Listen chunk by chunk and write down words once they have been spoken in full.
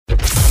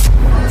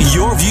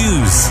Your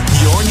views,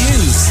 your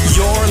news,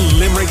 your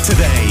Limerick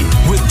Today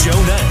with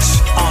Joe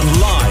Nash on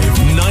Live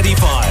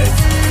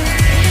 95.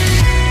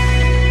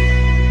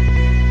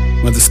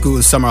 Well, the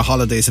school summer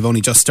holidays have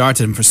only just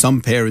started, and for some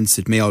parents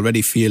it may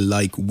already feel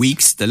like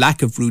weeks. The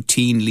lack of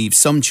routine leaves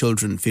some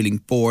children feeling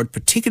bored,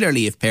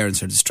 particularly if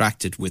parents are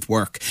distracted with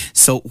work.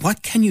 So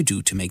what can you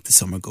do to make the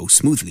summer go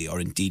smoothly? Or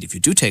indeed, if you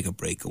do take a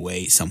break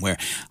away somewhere,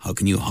 how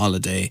can you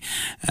holiday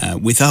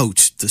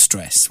without the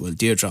stress? Well,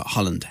 Deirdre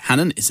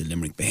Holland-Hannon is a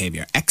Limerick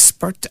behaviour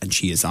expert and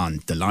she is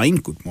on the line.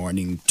 Good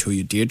morning to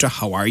you, Deirdre.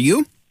 How are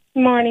you?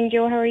 Morning,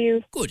 Joe. How are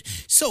you? Good.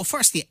 So,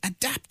 firstly,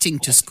 adapting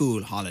to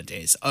school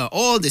holidays.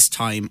 All this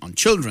time on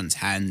children's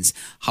hands,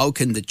 how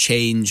can the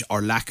change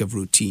or lack of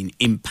routine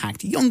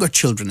impact younger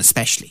children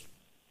especially?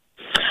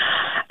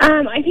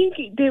 I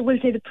think they will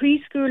say the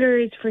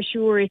preschoolers, for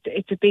sure,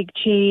 it's a big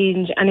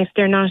change. And if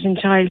they're not in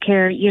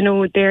childcare, you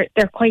know, they're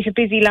quite a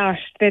busy lot,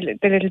 the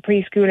little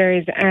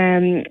preschoolers.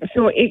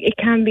 So it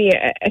can be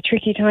a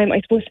tricky time.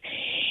 I suppose,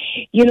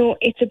 you know,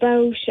 it's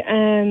about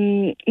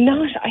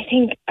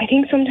I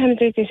think sometimes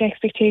there's this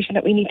expectation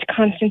that we need to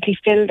constantly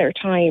fill their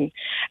time.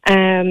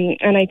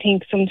 And I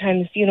think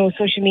sometimes, you know,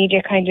 social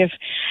media kind of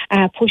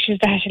pushes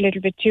that a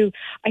little bit too.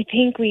 I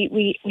think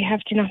we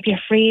have to not be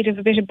afraid of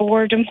a bit of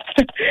boredom.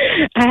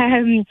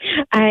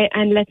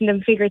 And letting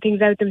them figure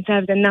things out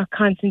themselves and not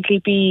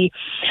constantly be,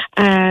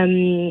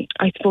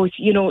 I suppose,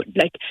 you know,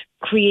 like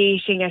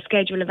creating a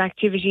schedule of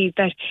activities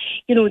that,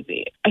 you know,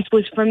 I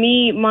suppose for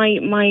me,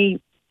 my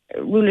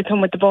rule of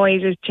thumb with the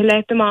boys is to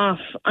let them off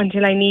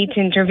until I need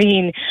to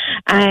intervene.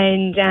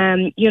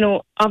 And, you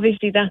know,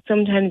 obviously that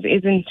sometimes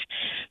isn't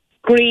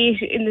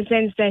great in the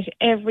sense that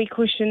every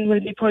cushion will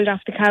be pulled off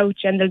the couch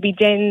and there'll be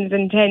dens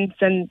and tents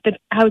and the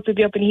house will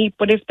be up in heap.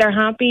 But if they're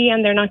happy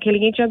and they're not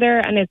killing each other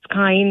and it's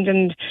kind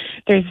and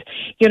there's,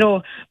 you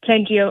know,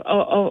 plenty of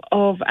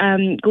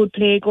good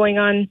play going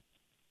on,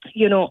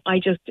 you know, I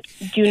just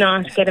do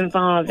not get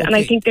involved. Okay. And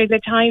I think there's a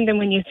time then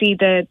when you see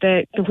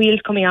the wheels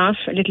coming off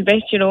a little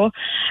bit, you know,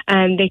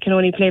 and they can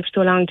only play for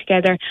so long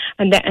together,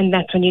 and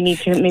that's when you need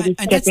to maybe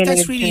step in.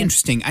 That's really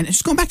interesting. And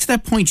just going back to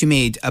that point you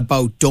made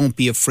about don't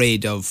be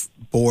afraid of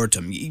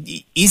boredom.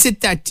 Is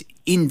it that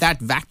in that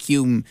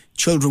vacuum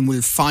children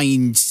will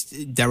find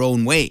their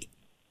own way?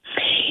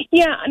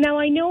 Yeah, now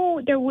I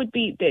know there would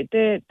be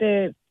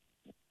the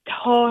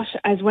thought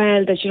as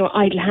well that, you know,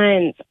 idle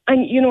hands.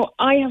 And, you know,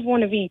 I have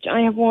one of each.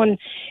 I have one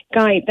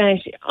guy that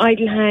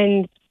idle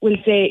hands will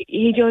say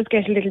he does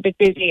get a little bit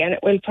busy and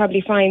will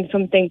probably find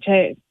something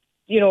to,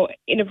 you know,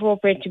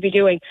 inappropriate to be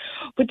doing.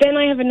 But then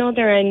I have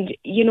another, and,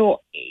 you know,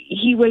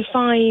 he will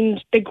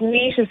find the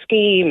greatest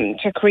game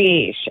to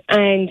create.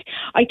 And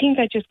I think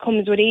that just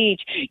comes with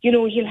age. You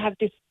know, he'll have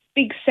this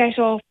big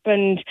setup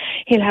and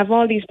he'll have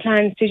all these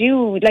plans to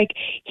do. Like,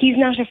 he's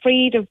not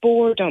afraid of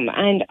boredom,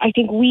 and I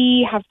think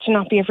we have to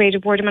not be afraid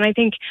of boredom. And I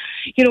think,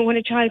 you know, when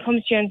a child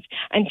comes to you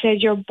and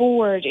says you're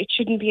bored, it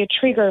shouldn't be a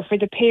trigger for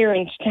the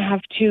parent to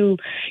have to,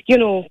 you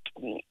know,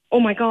 oh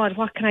my God,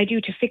 what can I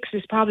do to fix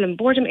this problem?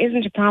 Boredom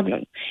isn't a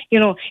problem. You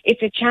know,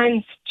 it's a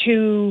chance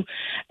to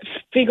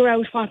figure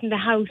out what in the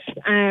house,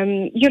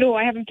 you know,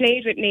 I haven't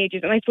played with in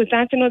ages. And I suppose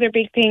that's another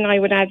big thing I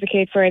would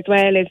advocate for as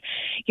well is,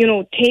 you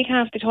know, take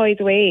half the toys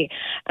away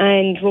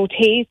and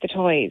rotate the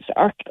toys.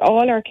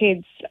 All our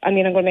kids, I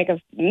mean, I'm going to make a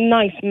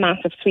nice,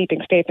 massive sweeping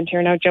statement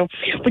here now, Joe,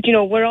 but, you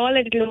know, we're all a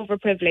little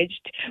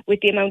overprivileged with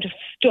the amount of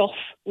stuff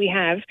we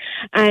have.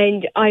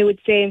 And I would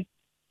say,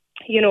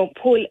 you know,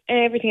 pull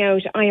everything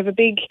out. I have a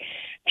big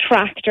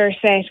tractor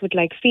set with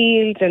like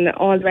fields and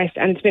all the rest,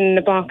 and it's been in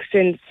a box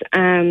since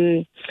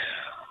I'd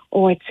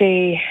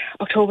say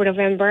October,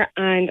 November,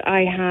 and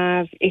I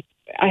have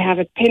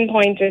it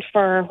pinpointed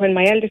for when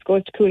my eldest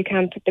goes to school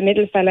camp. The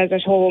middle fella's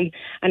at home,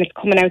 and it's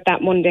coming out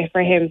that Monday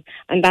for him,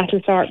 and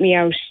that'll sort me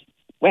out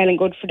well and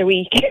good for the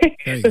week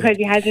because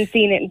he hasn't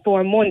seen it in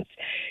 4 months.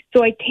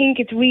 So I think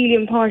it's really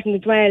important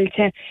as well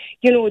to,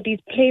 you know, these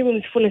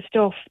playrooms full of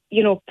stuff,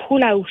 you know,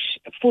 pull out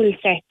full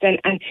sets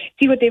and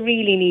see what they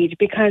really need,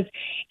 because,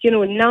 you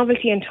know,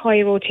 novelty and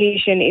toy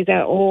rotation is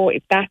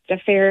that's a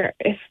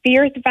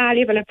fierce,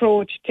 valuable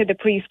approach to the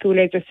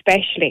preschoolers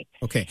especially.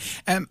 Okay.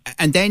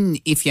 And then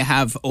if you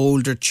have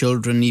older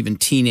children, even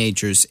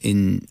teenagers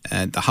in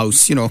the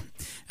house, you know,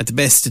 at the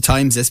best of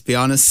times, let's be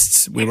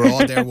honest, we were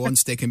all there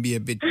once, they can be a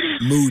bit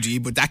moody,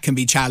 but that can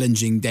be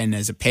challenging then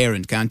as a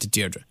parent, can't it,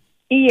 Deirdre?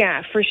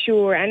 Yeah, for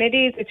sure. And it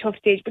is a tough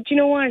stage. But you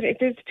know what?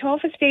 It's as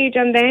tough a stage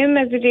on them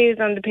as it is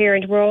on the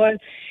parent. We're all,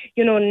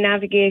 you know,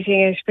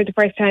 navigating it for the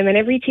first time. And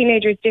every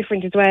teenager is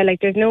different as well.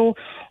 Like, there's no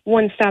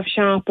one-stop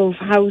shop of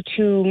how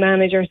to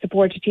manage or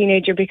support a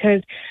teenager,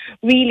 because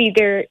really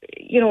they're,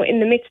 you know, in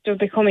the midst of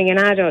becoming an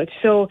adult.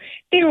 So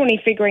they're only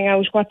figuring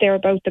out what they're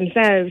about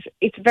themselves.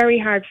 It's very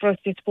hard for us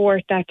to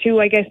support that too,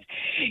 I guess.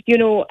 You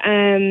know,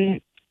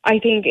 I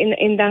think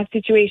in that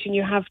situation,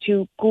 you have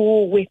to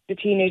go with the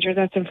teenager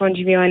that's in front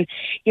of you. And,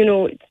 you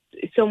know,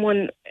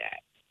 someone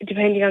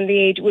depending on the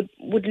age,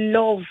 would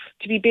love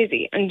to be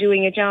busy and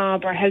doing a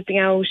job or helping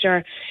out,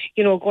 or,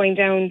 you know, going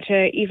down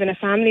to even a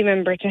family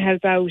member to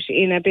help out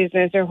in a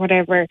business or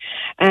whatever.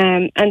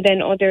 And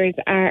then others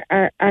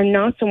are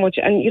not so much.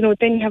 And, you know,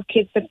 then you have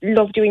kids that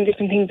love doing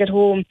different things at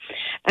home.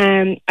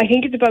 I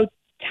think it's about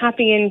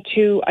tapping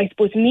into, I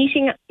suppose,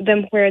 meeting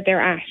them where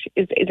they're at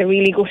is a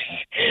really good,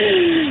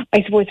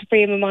 I suppose,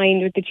 frame of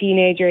mind with the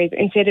teenagers,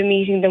 instead of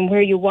meeting them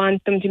where you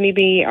want them to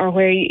maybe, or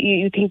where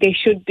you think they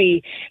should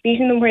be,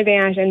 meeting them where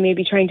they're at and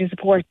maybe trying to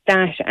support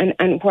that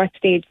and what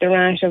stage they're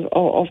at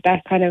of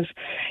that kind of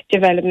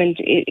development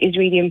is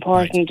really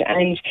important. Right.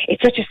 And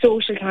it's such a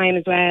social time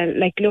as well.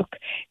 Like, look,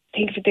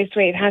 think of it this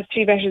way, it has to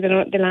be better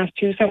than the last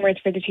two summers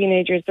for the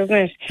teenagers, doesn't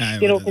it?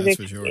 You know, because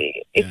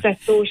it's that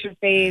social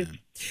phase.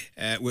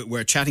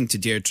 We're chatting to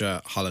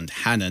Deirdre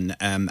Holland-Hannon.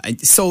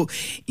 So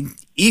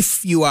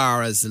if you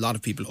are, as a lot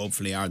of people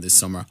hopefully are this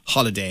summer,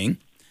 holidaying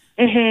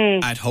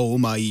at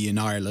home, i.e. in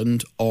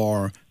Ireland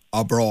or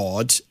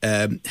abroad,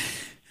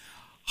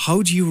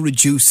 how do you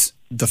reduce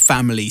the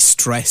family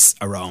stress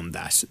around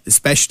that,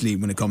 especially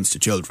when it comes to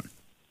children?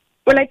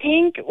 Well, I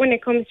think when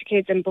it comes to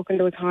kids and booking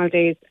those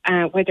holidays,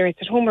 whether it's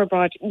at home or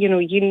abroad, you know,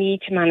 you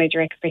need to manage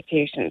your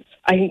expectations.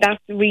 I think that's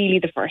really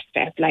the first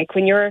step. Like,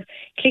 when you're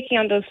clicking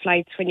on those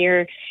flights, when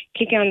you're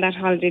clicking on that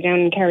holiday down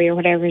in Kerry or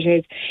whatever it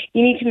is,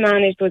 you need to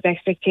manage those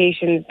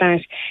expectations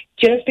that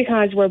just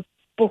because we're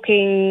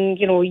booking,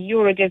 you know,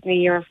 Euro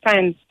Disney or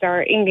France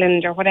or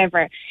England or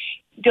whatever,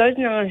 does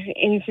not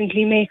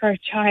instantly make our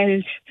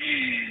child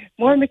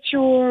more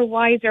mature,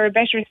 wiser, a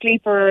better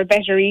sleeper, or a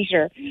better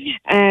eater.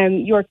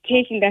 You're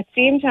taking that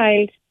same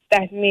child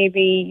that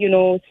maybe, you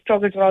know,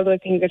 struggles with all those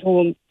things at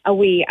home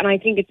away. And I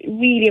think it's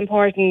really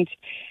important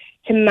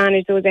to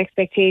manage those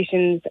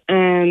expectations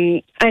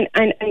and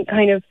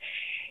kind of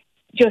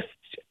just,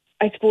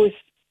 I suppose,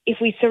 if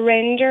we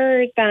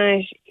surrender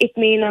that it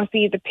may not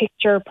be the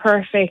picture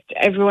perfect,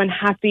 everyone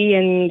happy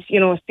and, you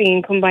know,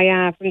 seeing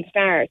Kumbaya from the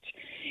start,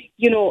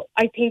 you know,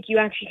 I think you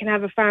actually can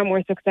have a far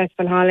more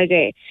successful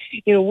holiday.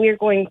 You know, we're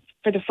going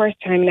for the first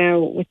time now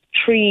with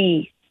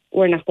 3.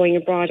 We're not going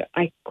abroad.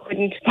 I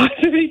couldn't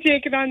possibly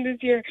take it on this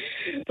year.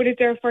 But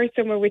it's our first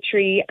summer with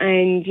 3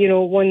 and, you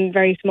know, 1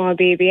 very small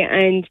baby.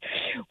 And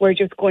we're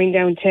just going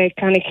down to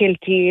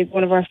Clonakilty, is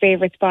one of our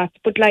favourite spots.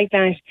 But like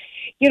that,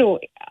 you know,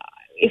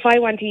 if I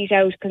want to eat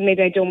out because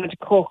maybe I don't want to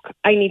cook,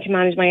 I need to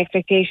manage my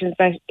expectations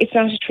that it's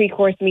not a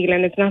 3-course meal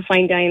and it's not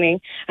fine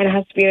dining, and it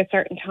has to be at a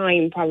certain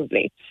time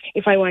probably.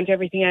 If I want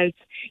everything else,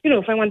 you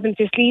know, if I want them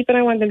to sleep and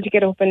I want them to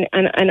get up and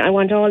I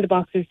want all the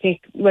boxes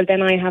ticked, well,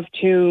 then I have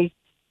to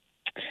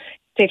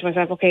say to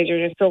myself, okay,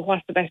 Georgia, so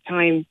what's the best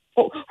time?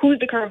 Who's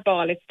the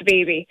curveball? It's the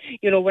baby.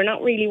 You know, we're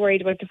not really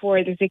worried about the 4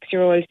 or the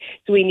 6-year-old,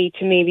 so we need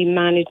to maybe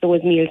manage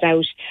those meals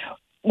out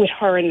with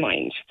her in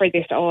mind, for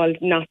this all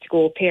not to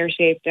go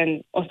pear-shaped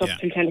and us up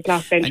till 10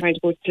 o'clock then trying to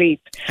go to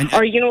sleep.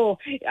 Or, you know,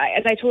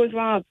 as I told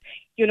Rob,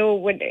 you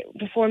know,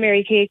 before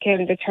Mary Kate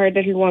came, the third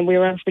little one, we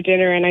were out for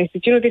dinner and I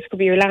said, you know, this could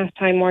be your last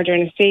time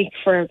ordering a steak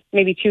for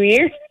maybe 2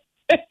 years.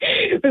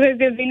 Because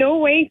there'll be no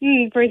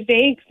waiting for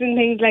steaks and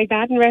things like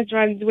that in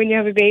restaurants when you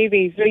have a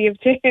baby. So you have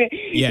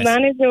to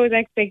manage those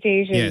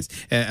expectations.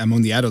 Yes,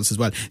 among the adults as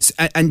well.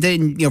 And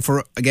then, you know,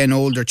 for, again,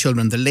 older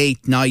children, the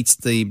late nights,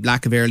 the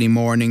lack of early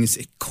mornings,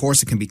 of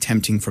course it can be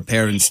tempting for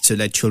parents to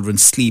let children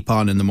sleep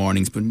on in the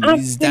mornings. But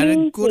Absolutely. Is that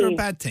a good or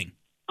bad thing?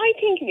 I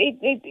think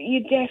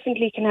you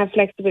definitely can have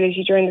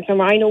flexibility during the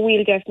summer. I know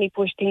we'll definitely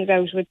push things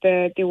out with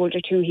the older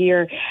 2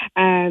 here,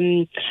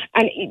 and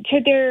to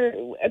their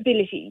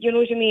ability. You know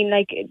what I mean?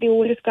 Like, the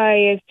oldest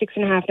guy is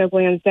 6.5 now,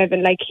 going on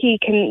 7. Like, he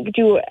can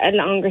do a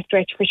longer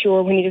stretch for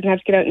sure when he doesn't have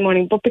to get out in the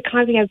morning. But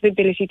because he has the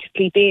ability to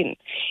sleep in,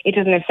 it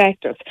doesn't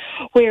affect us.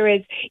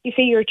 Whereas you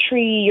say your 2,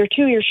 your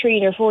 3,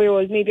 and your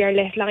 4-year-olds maybe are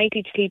less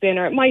likely to sleep in,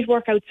 or it might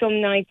work out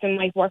some nights and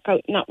might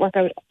not work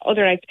out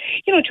other nights.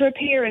 You know, to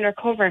repair and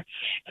recover.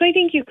 So I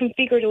think you can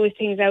figure those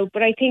things out,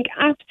 but I think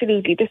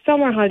absolutely the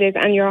summer holidays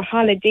and your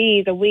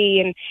holidays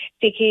away and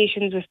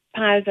vacations with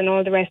pals and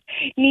all the rest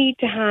need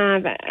to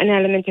have an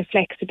element of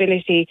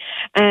flexibility,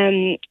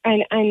 and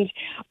I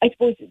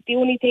suppose the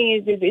only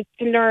thing is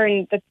to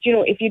learn that, you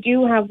know, if you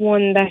do have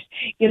one that,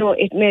 you know,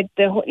 it made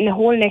the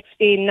whole next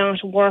day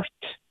not worth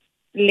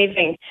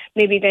living,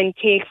 maybe then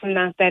take from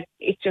that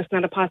it's just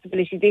not a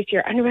possibility this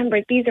year. And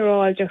remember, these are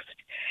all just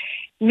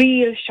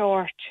real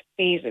short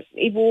phases.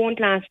 It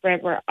won't last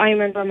forever. I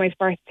remember my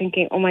first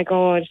thinking, oh my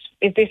God,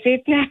 is this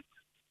it now?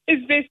 Is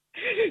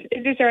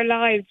this our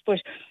lives? But,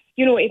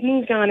 you know, it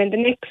moves on, and the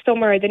next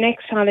summer, the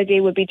next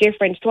holiday will be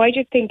different. So I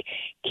just think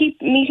keep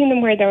meeting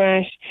them where they're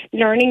at,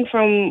 learning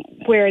from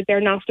where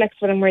they're not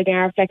flexible and where they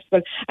are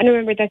flexible. And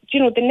remember that, you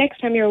know, the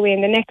next time you're away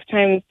and the next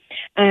time,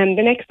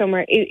 the next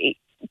summer,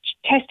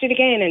 test it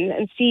again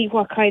and see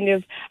what kind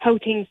of, how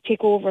things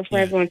take over for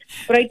everyone.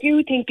 But I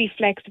do think be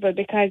flexible,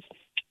 because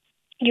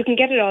you can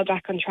get it all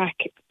back on track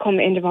come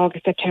end of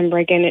August, September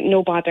again, at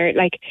no bother.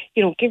 Like,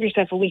 give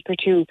yourself a week or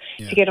two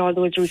to get all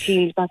those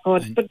routines back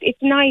on. But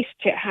it's nice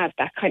to have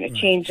that kind of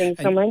change in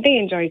the summer, and they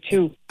enjoy it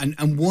too.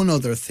 And one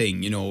other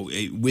thing,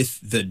 with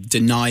the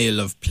denial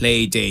of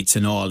play dates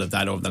and all of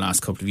that over the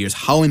last couple of years,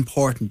 how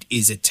important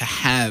is it to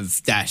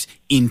have that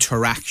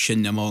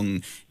interaction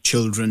among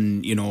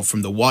children,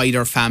 from the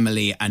wider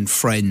family and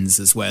friends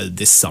as well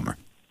this summer?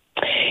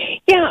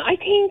 Yeah, I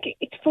think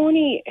it's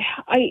funny.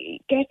 I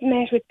get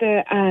met with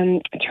the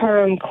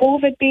term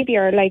COVID baby,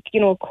 or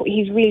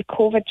he's a real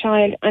COVID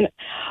child, and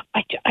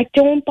I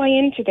don't buy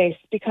into this,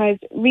 because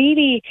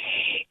really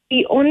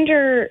the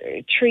under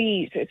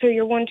threes, so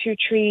your 1, 2,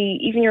 3,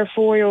 even your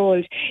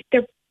 4-year-old,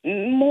 their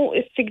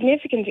most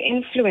significant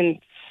influence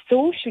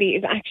socially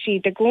is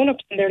actually the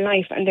grown-ups in their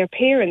life and their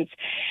parents.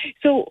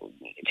 So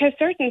to a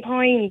certain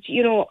point,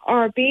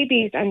 our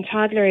babies and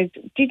toddlers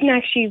didn't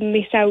actually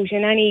miss out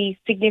in any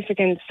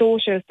significant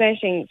social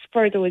settings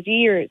for those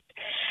years.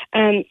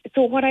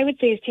 So what I would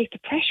say is take the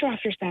pressure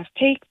off yourself.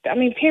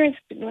 Parents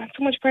have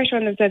so much pressure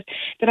on themselves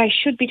that I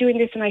should be doing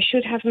this, and I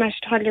should have met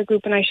toddler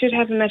group, and I should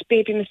have met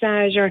baby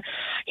massage, or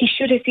he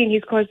should have seen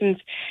his cousins.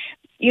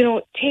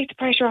 Take the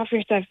pressure off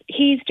yourself.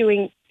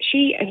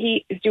 She and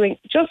he is doing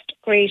just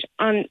great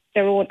on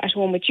their own at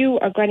home with you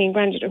or granny and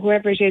granddad or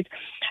whoever it is.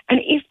 And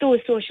if those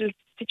social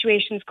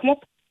situations come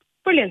up,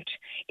 brilliant.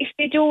 If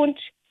they don't,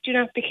 do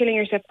not be killing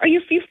yourself. Or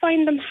if you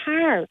find them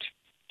hard,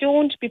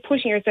 don't be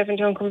putting yourself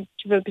into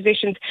uncomfortable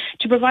positions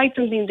to provide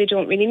something they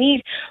don't really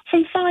need.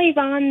 From 5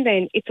 on,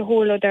 then, it's a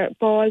whole other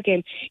ball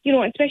game.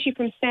 Especially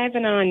from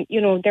 7 on,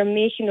 they're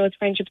making those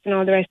friendships and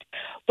all the rest.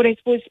 But I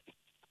suppose,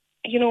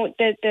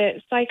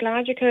 the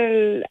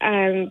psychological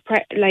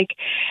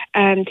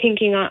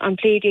thinking on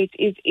play dates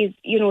is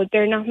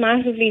they're not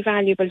massively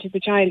valuable to the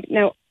child.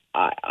 Now,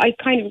 I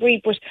kind of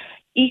agree, but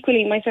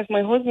equally myself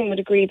and my husband would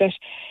agree that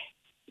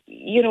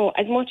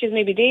as much as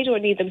maybe they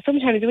don't need them,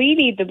 sometimes we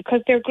need them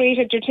because they're great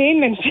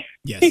entertainment.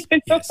 Yes,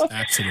 yes,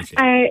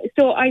 absolutely.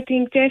 So I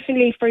think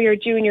definitely for your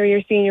junior,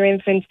 your senior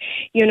infants,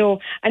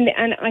 and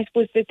I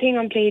suppose the thing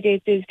on play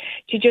dates is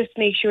to just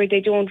make sure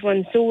they don't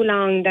run so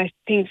long that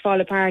things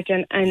fall apart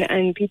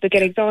and people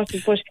get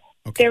exhausted.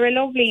 But they're a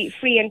lovely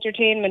free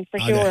entertainment for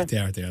sure. They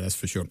are, that's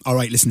for sure. All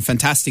right, listen,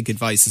 fantastic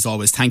advice as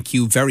always. Thank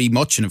you very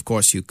much. And of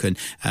course, you can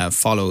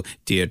follow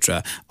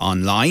Deirdre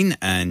online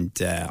and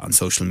on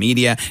social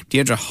media.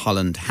 Deirdre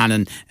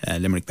Holland-Hannon,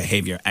 Limerick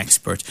behaviour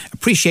expert.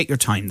 Appreciate your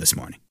time this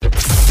morning.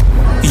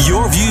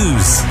 Your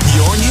views,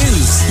 your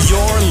news,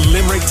 your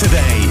Limerick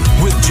Today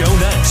with Joe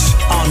Nash.